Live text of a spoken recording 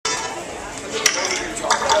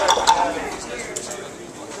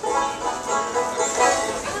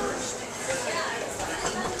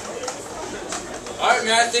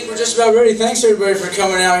I think we're just about ready. Thanks everybody for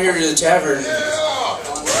coming out here to the tavern.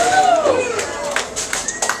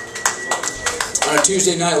 On a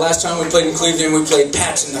Tuesday night, last time we played in Cleveland, we played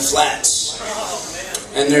Pats in the Flats.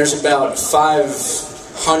 And there's about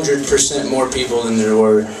 500% more people than there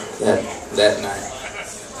were that night.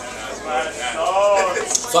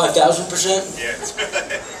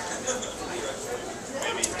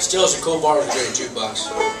 5,000%? Still, it's a cool bar with a great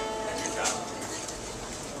jukebox.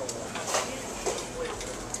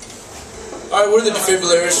 Alright, we're the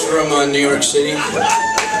Defibulators from New York City. Oh,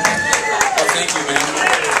 thank you, man.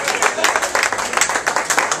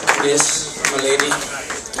 Yes, my lady.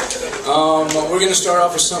 We're going to start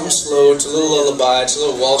off with something slow. It's a little lullaby. It's a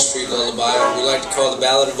little Wall Street lullaby. We like to call the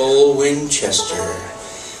Ballad of Ol Winchester.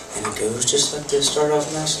 And it goes just like this. Start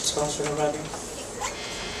off nice and soft for everybody.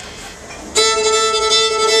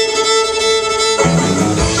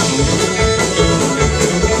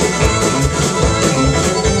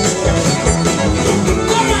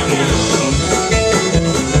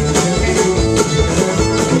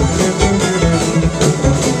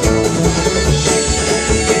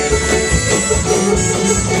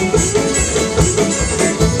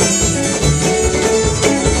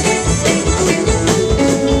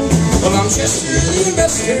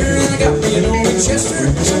 And I got me an Ol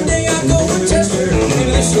Winchester. Someday I'll go and test her.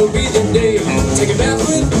 Maybe this will be the day. Take a bath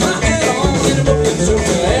with my hat on and a book and soak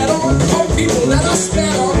the hat on. All people that I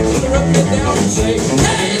spat on, rub it down and say,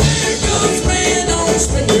 hey, there goes man on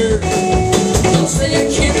spender. Don't say I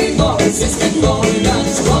can't be bought, 'cause it's been long and I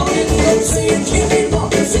just want it. Don't say I can't be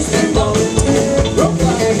bought, 'cause it's been long. Rope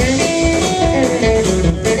like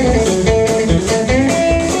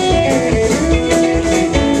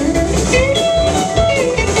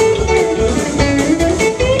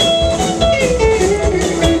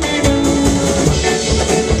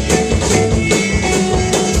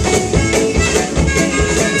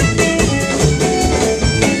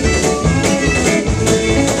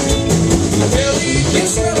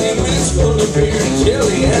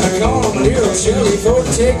Shelly, and I call him little Shelly for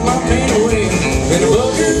to take my pain away. And a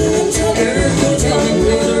bugger, tucker, go tell me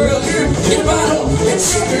with a rugger. Get a bottle and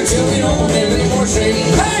sugar till we don't have any more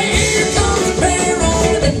shame. Hey, here comes the pair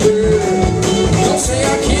on the bird. Don't say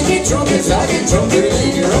I can't get drunk as I get drunker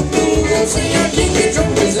than your uncle. Don't say I can't get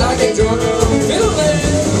drunk as I get drunker. Fiddle there.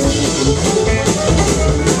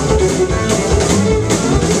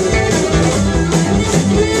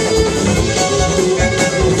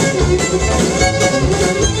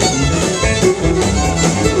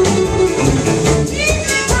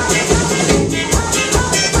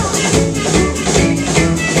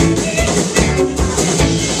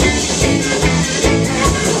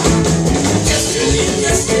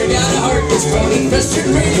 Investor,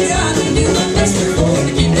 ready, I do my best for